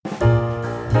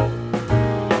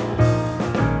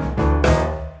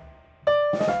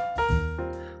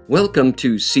Welcome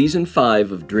to Season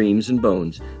 5 of Dreams and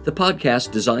Bones, the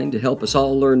podcast designed to help us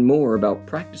all learn more about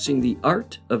practicing the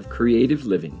art of creative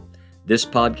living. This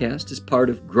podcast is part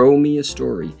of Grow Me a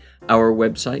Story, our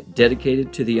website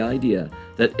dedicated to the idea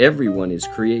that everyone is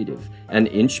creative, and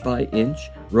inch by inch,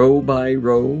 row by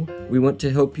row, we want to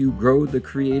help you grow the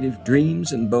creative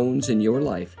dreams and bones in your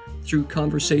life through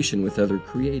conversation with other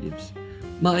creatives.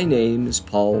 My name is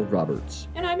Paul Roberts.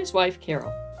 And I'm his wife,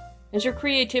 Carol. As your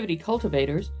creativity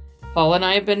cultivators, Paul and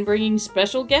I have been bringing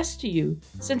special guests to you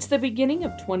since the beginning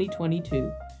of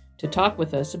 2022 to talk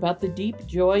with us about the deep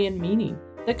joy and meaning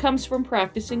that comes from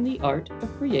practicing the art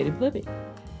of creative living.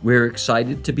 We're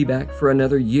excited to be back for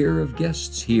another year of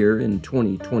guests here in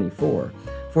 2024.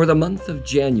 For the month of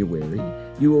January,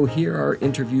 you will hear our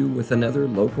interview with another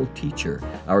local teacher,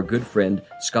 our good friend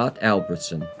Scott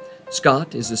Albrethsen.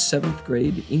 Scott is a 7th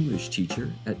grade English teacher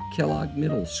at Kellogg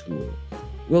Middle School.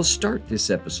 We'll start this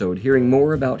episode hearing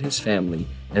more about his family,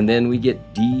 and then we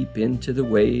get deep into the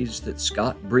ways that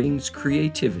Scott brings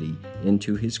creativity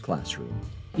into his classroom.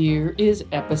 Here is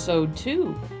episode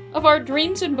 2 of our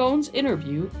Dreams and Bones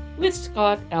interview with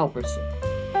Scott Albrethsen.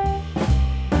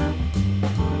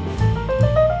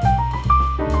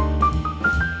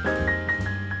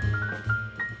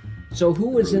 So who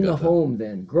was in the home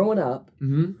then? Growing up,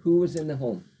 who was in the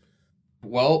home?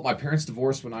 Well, my parents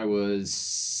divorced when I was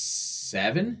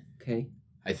 7, Okay.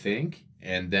 I think.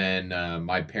 And then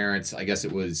my parents, I guess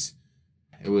it was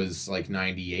like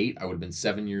 98. I would have been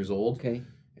 7 years old. Okay.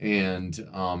 And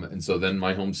so then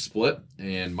my home split,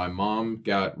 and my mom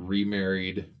got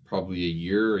remarried probably a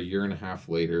year and a half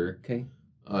later. Okay.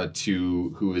 To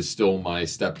who is still my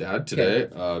stepdad today.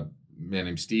 A man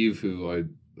named Steve, who I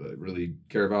really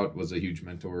care about, was a huge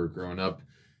mentor growing up,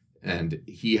 and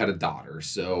he had a daughter.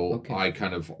 So I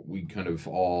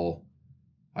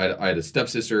had a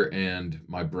stepsister and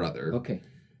my brother. Okay.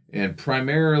 And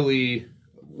primarily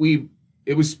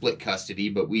it was split custody,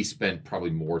 but we spent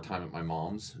probably more time at my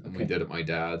mom's than we did at my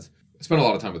dad's. I spent a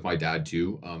lot of time with my dad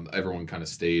too. Everyone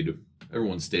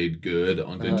stayed good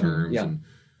on good terms. Yeah.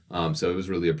 And so it was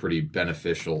really a pretty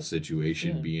beneficial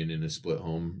situation being in a split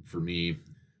home for me.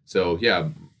 So yeah,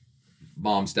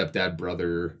 mom, stepdad,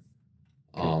 brother,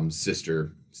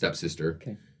 stepsister.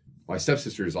 Okay. My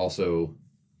stepsister is also,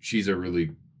 she's a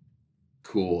really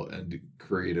cool and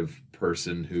creative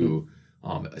person who,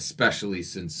 especially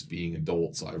since being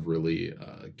adults, I've really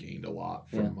gained a lot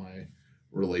from my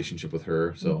relationship with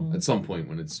her. So at some point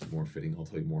when it's more fitting, I'll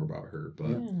tell you more about her.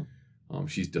 But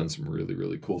she's done some really,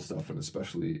 really cool stuff, and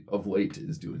especially of late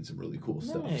is doing some really cool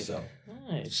stuff. So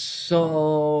Nice.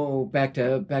 So back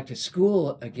to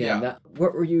school again. Yeah.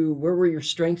 Where were your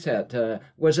strengths at?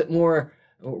 Was it more?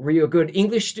 Were you a good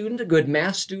English student, a good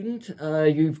math student?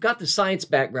 You've got the science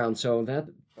background, so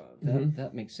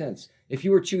that makes sense. If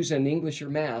you were choosing English or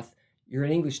math, you're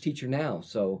an English teacher now.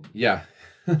 So yeah,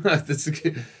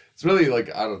 it's really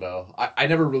like, I don't know. I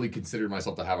never really considered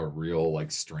myself to have a real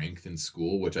like strength in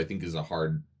school, which I think is a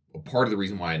part of the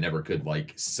reason why I never could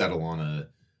like settle on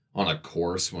a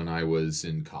course when I was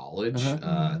in college.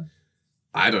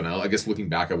 I don't know. I guess looking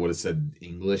back, I would have said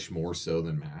English more so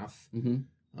than math.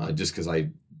 Just because I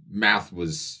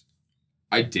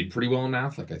did pretty well in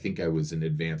math. Like I think I was in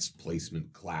advanced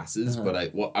placement classes, but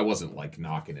I wasn't like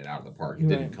knocking it out of the park. It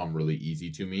didn't come really easy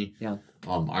to me. Yeah.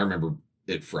 I remember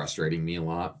it frustrating me a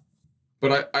lot,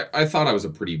 but I thought I was a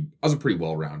pretty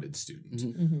well-rounded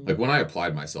student. Like when I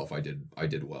applied myself, I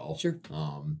did well. Sure.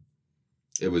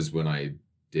 It was when I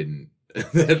didn't.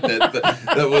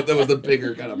 that was the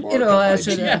bigger kind of mark. I of my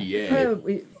said,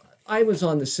 GPA. I was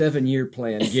on the 7-year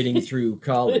plan getting through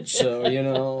college, so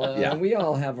we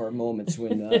all have our moments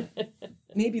when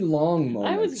maybe long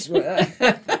moments.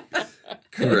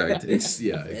 Correct.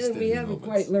 We haven't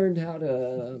quite learned how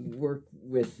to work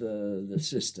with the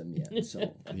system yet.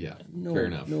 So fair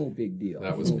enough. No big deal.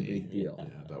 That was me. Big deal.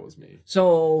 Yeah, that was me.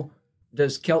 So,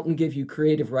 does Kelton give you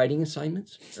creative writing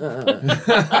assignments?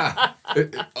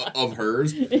 Of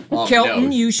hers? Kelton,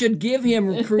 No. you should give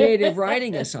him creative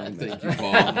writing assignments. Thank you,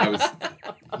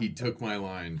 Paul. He took my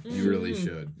line. You really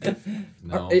should.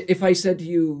 No. If I said to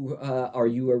you, are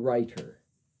you a writer?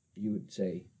 You would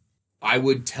say... I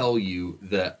would tell you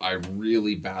that I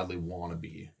really badly want to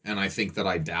be. And I think that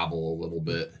I dabble a little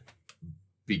bit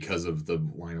because of the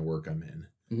line of work I'm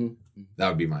in. That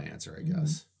would be my answer, I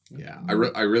guess. Yeah,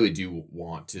 I really do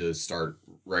want to start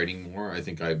writing more. I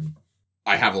think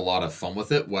I have a lot of fun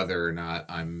with it, whether or not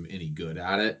I'm any good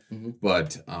at it.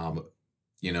 But,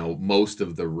 most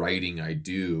of the writing I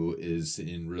do is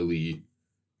in really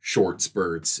short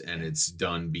spurts, and it's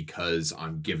done because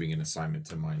I'm giving an assignment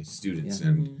to my students.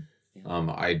 And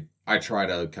I I try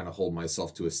to kind of hold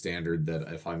myself to a standard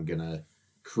that if I'm going to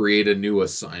create a new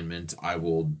assignment, I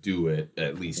will do it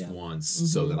at least once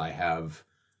so that I have,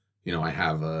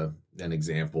 an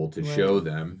example to show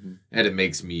them. And it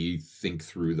makes me think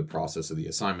through the process of the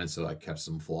assignment so I catch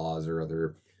some flaws or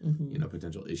other,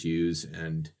 potential issues.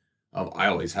 And I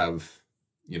always have,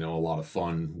 a lot of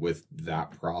fun with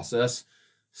that process.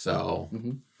 So,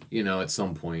 at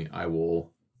some point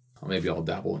maybe I'll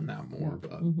dabble in that more,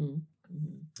 but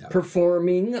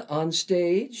performing on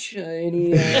stage,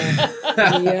 any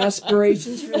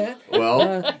aspirations for that?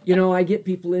 Well, I get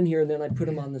people in here and then I put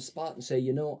them on the spot and say,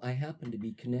 I happen to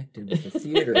be connected with the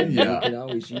theater, and you can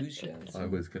always use you. I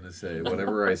was going to say,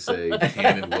 whatever I say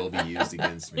can and will be used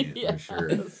against me, for sure.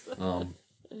 And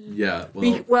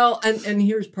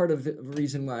here's part of the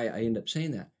reason why I end up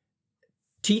saying that.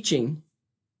 Teaching,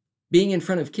 being in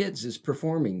front of kids is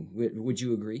performing. Would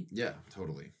you agree? Yeah,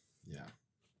 totally. Yeah,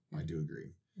 I do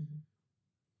agree.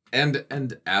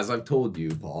 And as I've told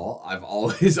you, Paul, I've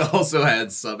always also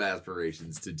had some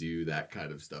aspirations to do that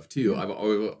kind of stuff too. I've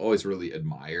always really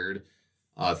admired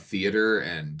theater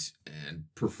and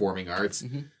performing arts.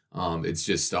 It's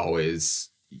just always,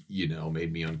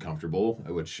 made me uncomfortable,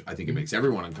 which I think it makes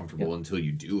everyone uncomfortable until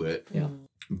you do it. Yeah.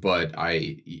 But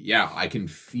I can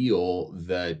feel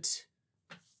that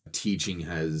teaching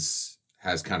has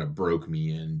kind of broke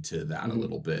me into that a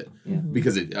little bit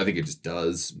because I think it just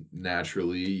does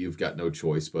naturally. You've got no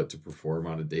choice but to perform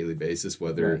on a daily basis,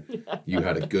 whether you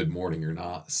had a good morning or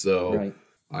not. So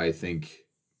I think,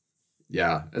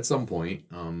 at some point,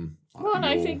 and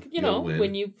I think,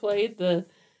 when you played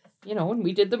when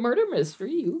we did the murder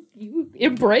mystery, you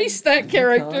embraced that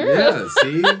character. Yeah,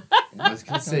 see? I was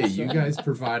going to say, you guys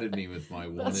provided me with my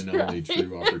one and only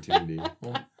true opportunity.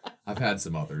 Well, I've had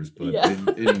some others, but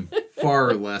in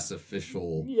far less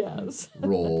official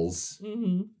roles,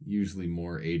 usually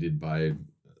more aided by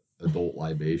adult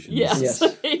libations. Yes.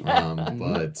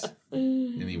 But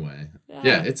anyway,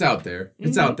 it's out there.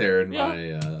 It's out there in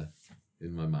my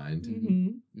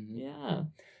mind. Yeah.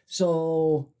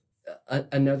 So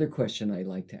another question I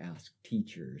like to ask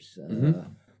teachers: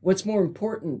 what's more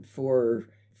important for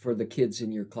the kids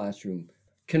in your classroom?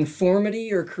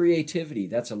 Conformity or creativity?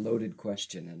 That's a loaded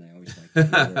question, and I always like to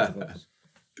hear where it goes.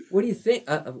 What do you think?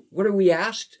 What are we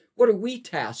asked? What are we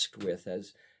tasked with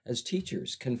as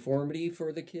teachers? Conformity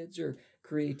for the kids or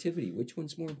creativity? Which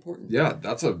one's more important? Yeah,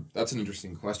 that's an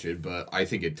interesting question, but I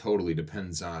think it totally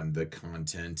depends on the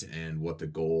content and what the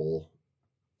goal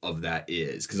of that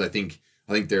is. Because I think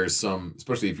there's some,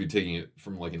 especially if you're taking it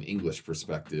from like an English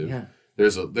perspective. Yeah.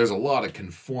 There's a lot of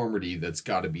conformity that's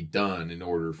got to be done in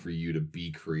order for you to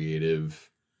be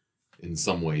creative in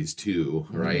some ways too,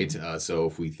 right? So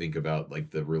if we think about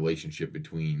like the relationship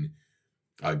between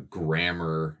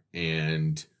grammar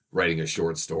and writing a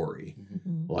short story,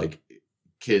 like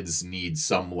kids need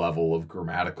some level of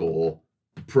grammatical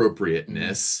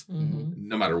appropriateness,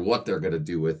 no matter what they're going to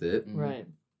do with it. Right.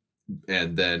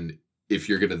 And then if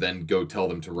you're going to then go tell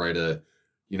them to write a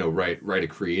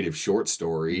creative short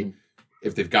story,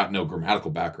 if they've got no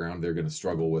grammatical background, they're going to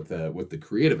struggle with the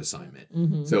creative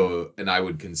assignment. So, and I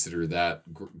would consider that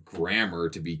grammar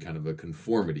to be kind of a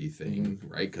conformity thing,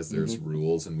 right? Because there's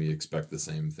rules and we expect the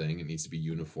same thing. It needs to be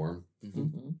uniform.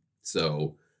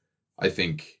 So I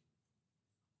think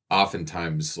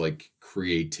oftentimes like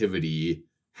creativity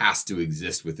has to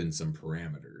exist within some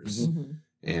parameters.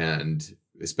 And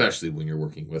especially when you're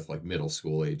working with like middle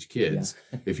school age kids,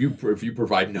 if you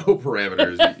provide no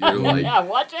parameters, you're like,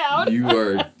 watch out.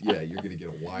 you're going to get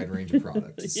a wide range of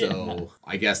products. So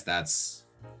I guess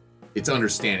it's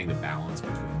understanding the balance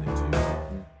between the two.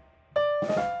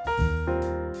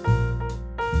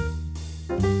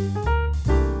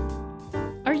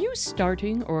 Are you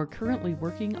starting or currently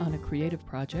working on a creative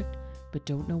project but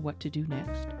don't know what to do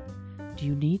next? Do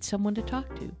you need someone to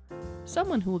talk to?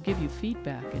 Someone who will give you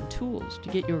feedback and tools to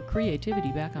get your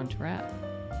creativity back on track.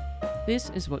 This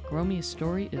is what Grow Me a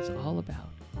Story is all about.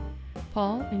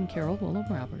 Paul and Carol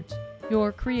Willem-Roberts,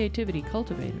 your creativity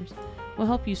cultivators, will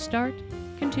help you start,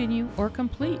 continue, or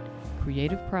complete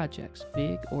creative projects,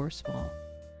 big or small.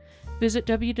 Visit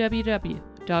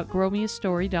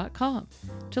www.growmeastory.com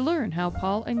to learn how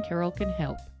Paul and Carol can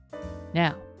help.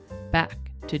 Now, back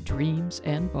to Dreams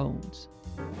and Bones.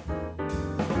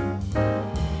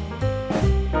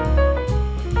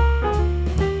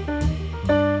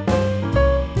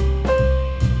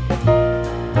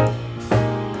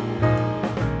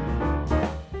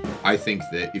 I think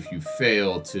that if you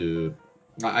fail to,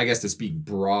 I guess to speak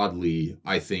broadly,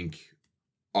 I think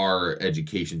our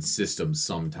education system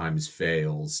sometimes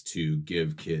fails to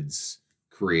give kids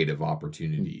creative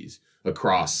opportunities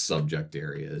across subject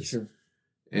areas. Sure.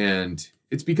 And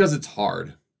it's because it's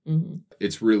hard. Mm-hmm.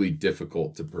 It's really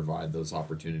difficult to provide those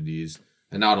opportunities,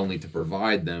 and not only to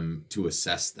provide them, to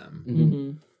assess them.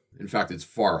 Mm-hmm. In fact, it's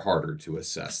far harder to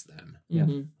assess them. Yeah.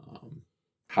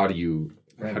 How do you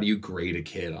grade a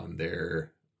kid on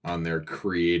their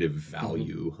creative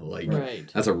value?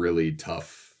 Like that's a really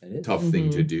tough thing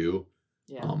to do.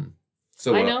 Yeah.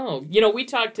 So I know. We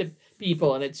talk to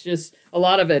people, and it's just a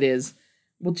lot of it is,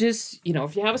 well, just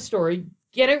if you have a story,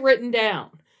 get it written down.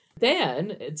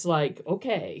 Then it's like,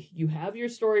 okay, you have your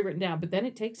story written down, but then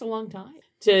it takes a long time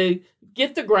to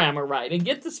get the grammar right and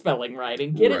get the spelling right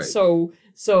and get it so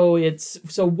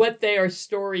what their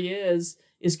story is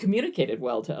communicated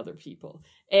well to other people.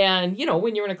 And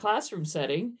when you're in a classroom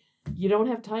setting, you don't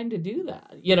have time to do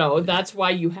that. That's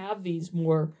why you have these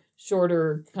more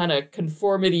shorter kind of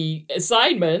conformity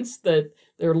assignments that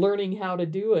they're learning how to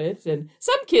do it. And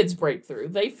some kids break through;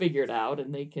 they figure it out,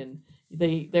 and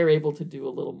they're able to do a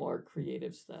little more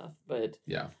creative stuff. But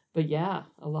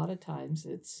a lot of times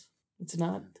it's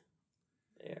not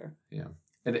there. Yeah,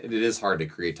 and it is hard to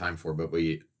create time for, but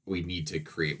we need to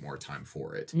create more time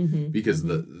for it because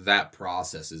that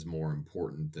process is more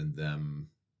important than them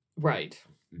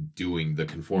doing the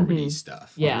conformity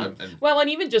stuff. Yeah. And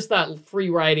even just that free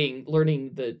writing,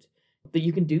 learning that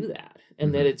you can do that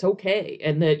and that it's okay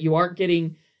and that you aren't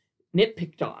getting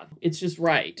nitpicked on. It's just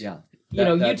right. Yeah.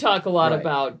 You talk a lot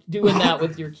about doing that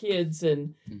with your kids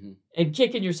and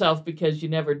kicking yourself because you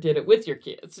never did it with your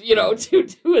kids,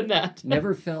 doing that.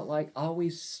 Never felt like,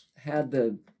 always had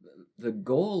the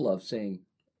goal of saying,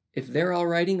 if they're all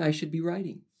writing, I should be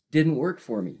writing. Didn't work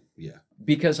for me. Yeah.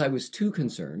 Because I was too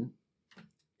concerned,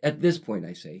 at this point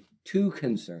I say, too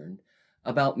concerned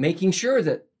about making sure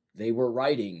that they were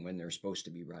writing when they're supposed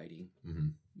to be writing.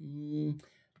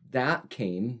 That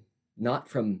came not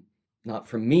from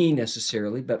me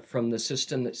necessarily, but from the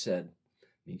system that said,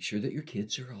 make sure that your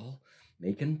kids are all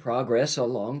making progress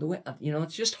along the way.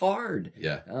 It's just hard.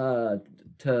 Yeah.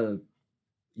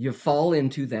 You fall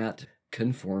into that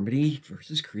conformity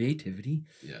versus creativity.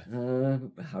 Yeah.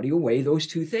 How do you weigh those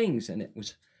two things? And it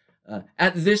was,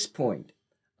 at this point,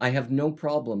 I have no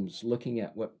problems looking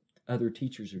at what other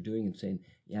teachers are doing and saying,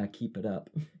 yeah, keep it up.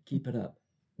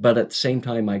 But at the same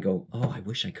time, I go, I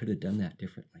wish I could have done that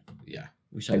differently. Yeah.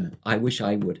 I wish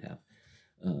I would have.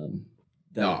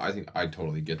 No, I think I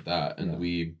totally get that. And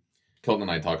Kelton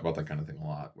and I talk about that kind of thing a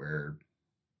lot, where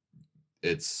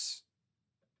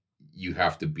you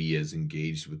have to be as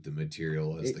engaged with the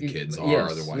material as the kids are.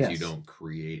 Otherwise you don't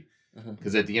create.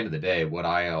 Because at the end of the day, what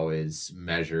I always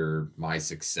measure my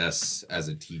success as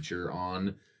a teacher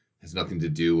on has nothing to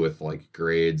do with like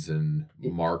grades and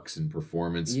marks and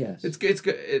performance. Yes.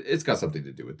 It's got something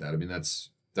to do with that. I mean, that's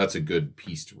a good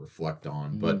piece to reflect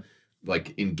on, but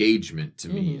like engagement to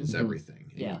me is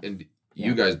everything. Yeah. And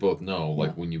you guys both know,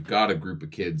 like when you've got a group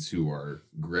of kids who are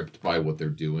gripped by what they're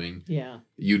doing,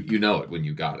 you know it when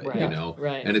you got it,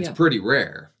 right. And it's pretty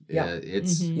rare. Yeah.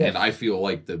 And I feel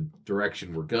like the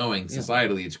direction we're going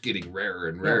societally, it's getting rarer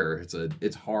and rarer.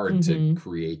 It's hard to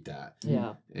create that.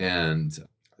 Yeah. And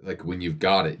like when you've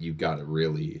got it, you've got to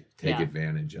really take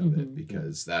advantage of it,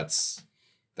 because that's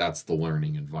the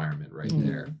learning environment right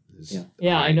there.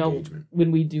 I know engagement.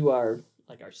 When we do our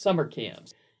summer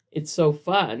camps, it's so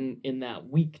fun in that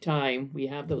week time we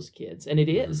have those kids. And it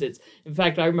is. It's, in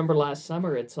fact, I remember last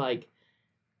summer, it's like,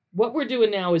 what we're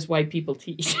doing now is why people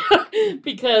teach.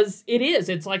 Because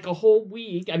it's like a whole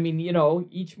week. I mean,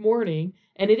 each morning.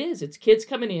 And it's kids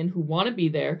coming in who want to be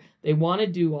there. They want to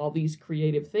do all these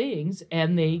creative things,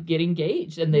 and they get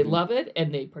engaged, and they love it,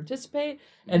 and they participate,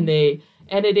 and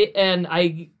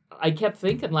I kept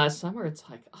thinking last summer, it's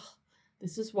like,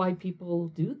 this is why people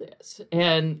do this.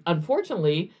 And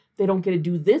unfortunately, they don't get to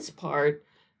do this part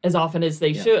as often as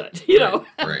they should,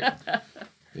 Right.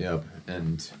 Yep.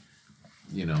 And,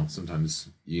 sometimes,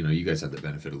 you guys have the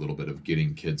benefit a little bit of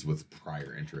getting kids with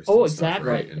prior interests. Oh, and exactly. Stuff,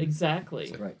 right? And exactly.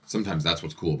 Like, right. Sometimes that's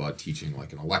what's cool about teaching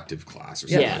like an elective class or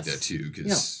something like that too.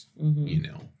 Because,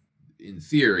 in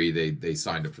theory, they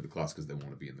signed up for the class because they want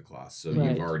to be in the class. So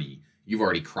you've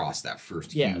already crossed that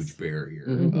first huge barrier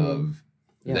of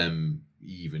them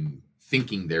even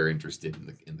thinking they're interested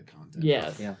in the content.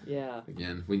 Yes. Yeah.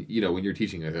 Again, when you're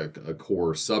teaching a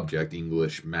core subject,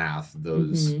 English, math,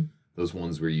 those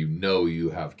ones where you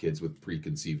have kids with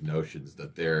preconceived notions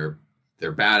that they're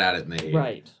bad at it and they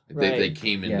hate it. They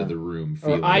came into the room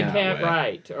feeling or I can't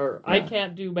write, or I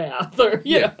can't do math, or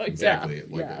exactly.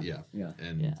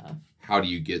 And how do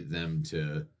you get them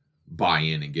to buy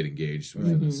in and get engaged with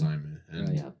an assignment?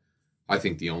 And I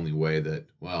think the only way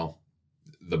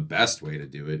the best way to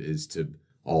do it is to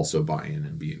also buy in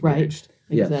and be engaged. Right.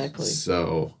 Exactly.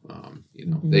 So,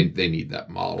 they need that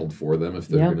modeled for them if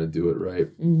they're going to do it right.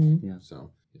 Mm-hmm. Yeah.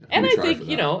 So, yeah, and I think,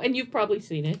 and you've probably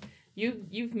seen it.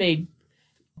 You've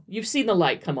seen the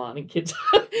light come on in kids,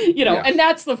 and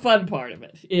that's the fun part of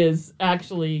it is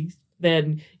actually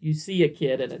then you see a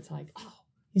kid and it's like, oh,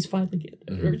 he's finally getting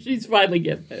it, or she's finally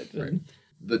getting it. Right.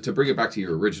 To bring it back to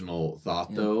your original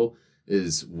thought, though,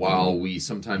 is while we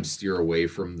sometimes steer away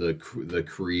from the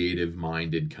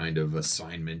creative-minded kind of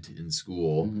assignment in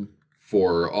school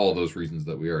for all those reasons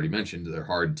that we already mentioned, they're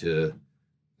hard to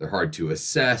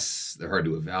assess, they're hard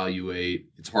to evaluate,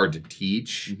 it's hard to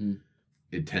teach.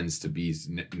 It tends to be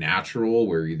natural,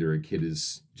 where either a kid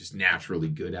is just naturally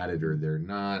good at it or they're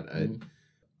not.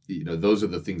 Those are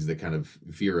the things that kind of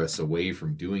veer us away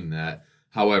from doing that.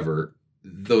 However,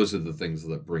 those are the things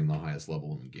that bring the highest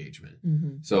level of engagement.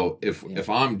 So if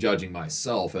I'm judging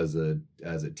myself as a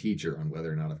teacher on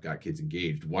whether or not I've got kids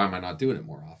engaged, why am I not doing it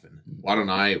more often? Why don't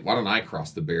I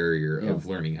cross the barrier of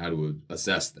learning how to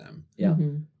assess them?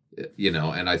 And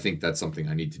I think that's something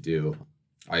I need to do.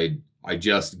 I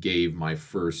just gave my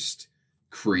first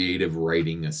creative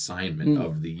writing assignment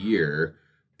of the year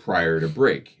prior to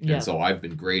break. And so I've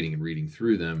been grading and reading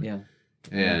through them.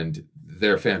 And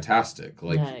they're fantastic.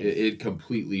 Like Nice. it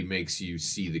completely makes you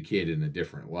see the kid in a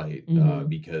different light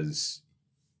because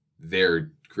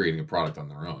they're creating a product on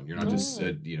their own. You're not just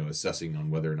assessing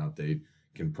on whether or not they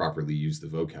can properly use the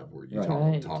vocab word you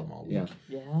taught them all week.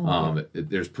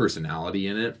 There's personality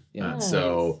in it. Nice.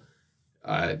 So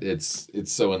it's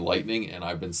so enlightening, and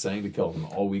I've been saying to Kelvin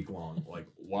all week long, like,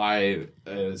 why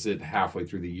is it halfway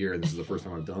through the year and this is the first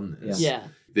time I've done this?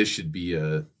 This should be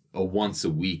a once a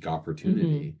week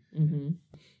opportunity. Do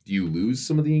you lose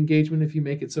some of the engagement if you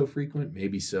make it so frequent?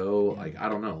 Maybe so. Like, I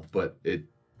don't know, but it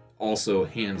also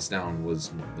hands down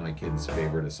was my kid's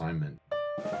favorite assignment.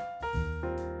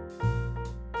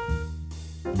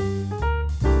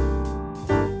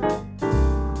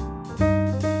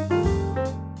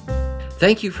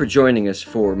 Thank you for joining us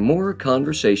for more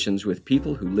conversations with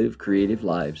people who live creative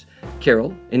lives.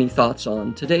 Carol, any thoughts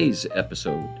on today's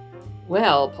episode?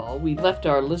 Well, Paul, we left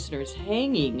our listeners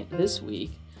hanging this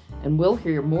week, and we'll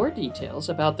hear more details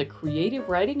about the creative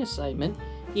writing assignment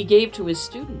he gave to his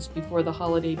students before the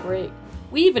holiday break.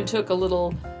 We even took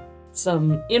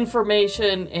some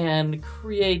information and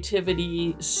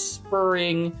creativity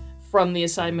spurring from the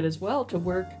assignment as well to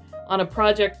work on a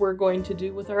project we're going to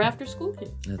do with our after-school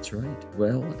kids. That's right.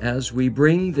 Well, as we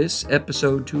bring this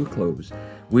episode to a close,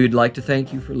 we'd like to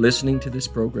thank you for listening to this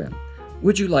program.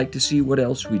 Would you like to see what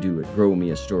else we do at Grow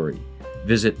Me a Story?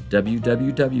 Visit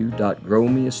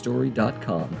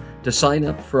www.growmeastory.com to sign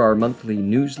up for our monthly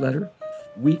newsletter,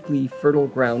 weekly Fertile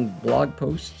Ground blog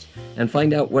posts, and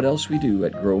find out what else we do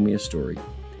at Grow Me a Story.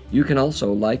 You can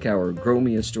also like our Grow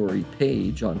Me a Story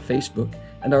page on Facebook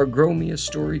and our Grow Me a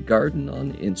Story garden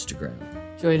on Instagram.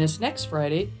 Join us next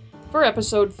Friday for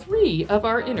episode 3 of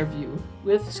our interview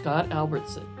with Scott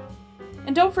Albrethsen.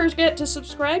 And don't forget to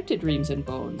subscribe to Dreams and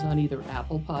Bones on either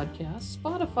Apple Podcasts,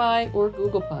 Spotify, or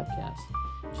Google Podcasts.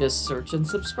 Just search and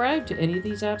subscribe to any of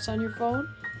these apps on your phone,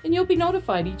 and you'll be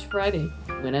notified each Friday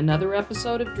when another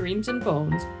episode of Dreams and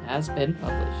Bones has been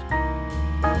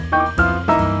published.